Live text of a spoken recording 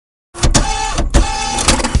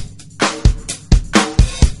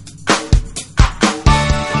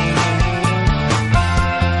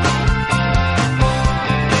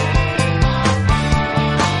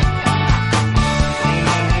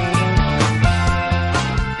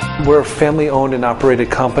We're a family-owned and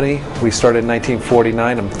operated company. We started in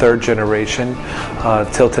 1949. I'm third generation.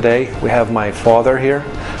 Till today, we have my father here.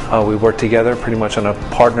 We work together pretty much on a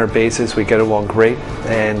partner basis. We get along great,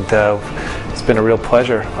 and it's been a real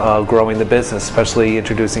pleasure growing the business, especially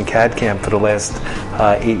introducing CAD/CAM for the last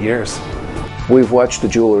 8 years. We've watched the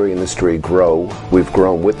jewelry industry grow. We've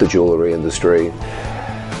grown with the jewelry industry,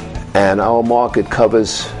 and our market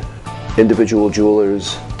covers individual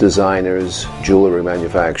jewelers, designers, jewelry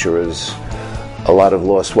manufacturers, a lot of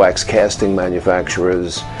lost wax casting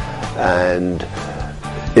manufacturers, and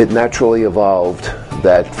it naturally evolved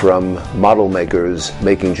that from model makers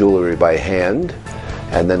making jewelry by hand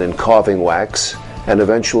and then in carving wax, and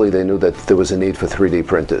eventually they knew that there was a need for 3D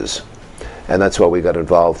printers. And that's why we got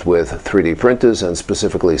involved with 3D printers and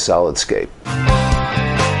specifically Solidscape.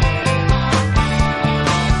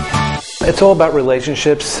 It's all about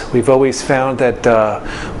relationships. We've always found that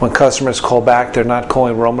when customers call back, they're not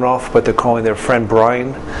calling Romanoff, but they're calling their friend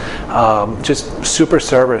Brian. Just super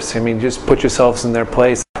service. I mean, just put yourselves in their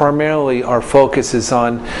place. Primarily, our focus is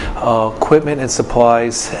on equipment and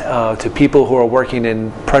supplies to people who are working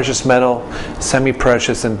in precious metal,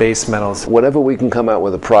 semi-precious, and base metals. Whenever we can come out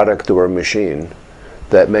with a product or a machine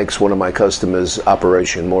that makes one of my customers'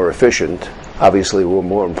 operation more efficient, obviously we're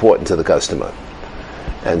more important to the customer.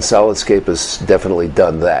 And Solidscape has definitely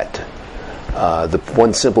done that. The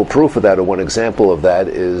one simple proof of that, or one example of that,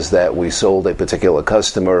 is that we sold a particular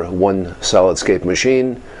customer one Solidscape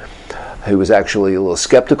machine. He was actually a little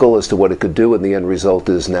skeptical as to what it could do, and the end result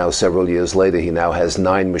is now, several years later, he now has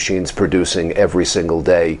 9 machines producing every single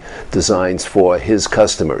day, designs for his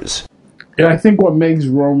customers. Yeah, I think what makes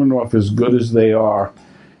Romanoff as good as they are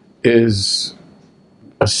is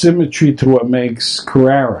a symmetry to what makes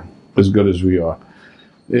Carrara as good as we are.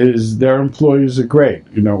 Is their employees are great.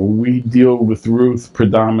 You know, we deal with Ruth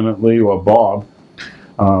predominantly, or Bob.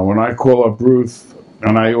 When I call up Ruth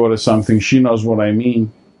and I order something, she knows what I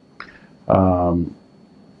mean.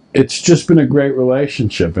 It's just been a great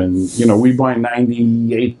relationship, and you know, we buy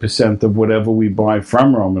 98% of whatever we buy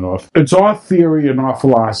from Romanoff. It's our theory and our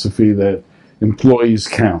philosophy that employees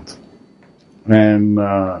count, and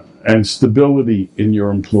stability in your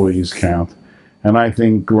employees count. And I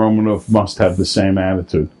think Romanoff must have the same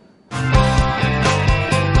attitude.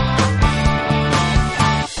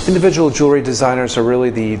 Individual jewelry designers are really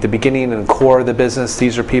the beginning and core of the business.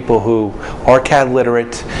 These are people who are CAD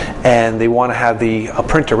literate, and they want to have a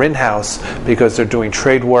printer in-house because they're doing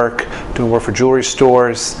trade work, doing work for jewelry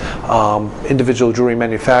stores, individual jewelry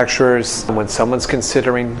manufacturers. And when someone's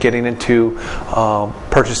considering getting into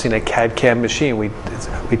purchasing a CAD/CAM machine, we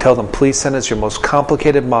tell them, please send us your most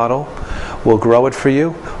complicated model. We'll grow it for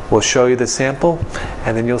you. We'll show you the sample,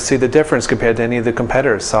 and then you'll see the difference compared to any of the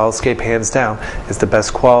competitors. Solidscape, hands down, is the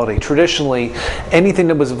best quality. Traditionally, anything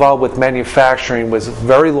that was involved with manufacturing was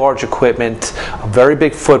very large equipment, a very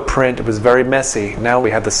big footprint. It was very messy. Now we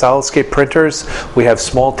have the Solidscape printers. We have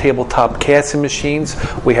small tabletop casting machines.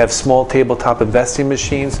 We have small tabletop investing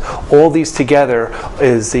machines. All these together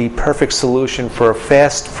is the perfect solution for a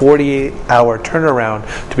fast 48-hour turnaround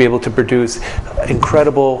to be able to produce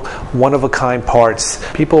incredible, one-of-a-kind parts.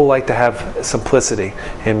 People like to have simplicity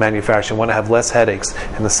in manufacturing, want to have less headaches,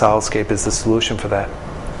 and the Solidscape is the solution for that.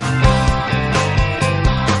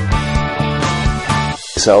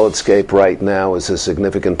 Solidscape right now is a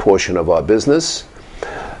significant portion of our business,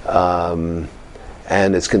 and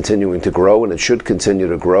it's continuing to grow, and it should continue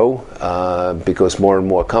to grow because more and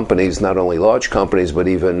more companies, not only large companies but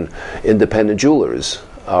even independent jewelers,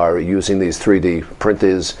 are using these 3D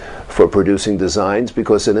printers for producing designs,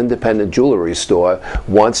 because an independent jewelry store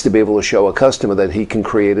wants to be able to show a customer that he can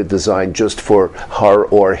create a design just for her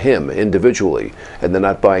or him individually, and they're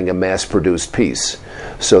not buying a mass-produced piece.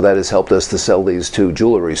 So that has helped us to sell these to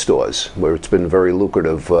jewelry stores, where it's been a very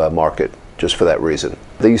lucrative market just for that reason.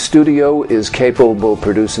 The studio is capable of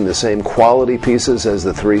producing the same quality pieces as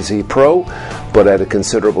the 3Z Pro, but at a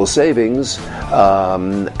considerable savings,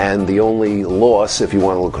 and the only loss, if you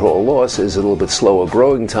want to call a loss, is a little bit slower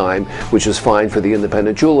growing time, which is fine for the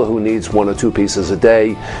independent jeweler who needs 1 or 2 pieces a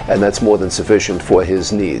day, and that's more than sufficient for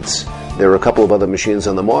his needs. There are a couple of other machines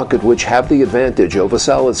on the market which have the advantage over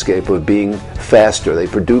Solidscape of being faster.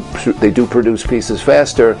 They do produce pieces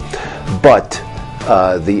faster, but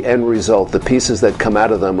the end result, the pieces that come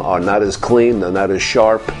out of them are not as clean, they're not as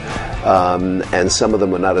sharp, and some of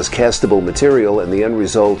them are not as castable material, and the end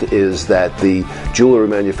result is that the jewelry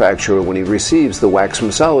manufacturer, when he receives the wax from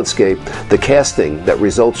Solidscape, the casting that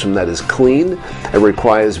results from that is clean and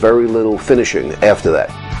requires very little finishing after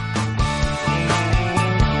that.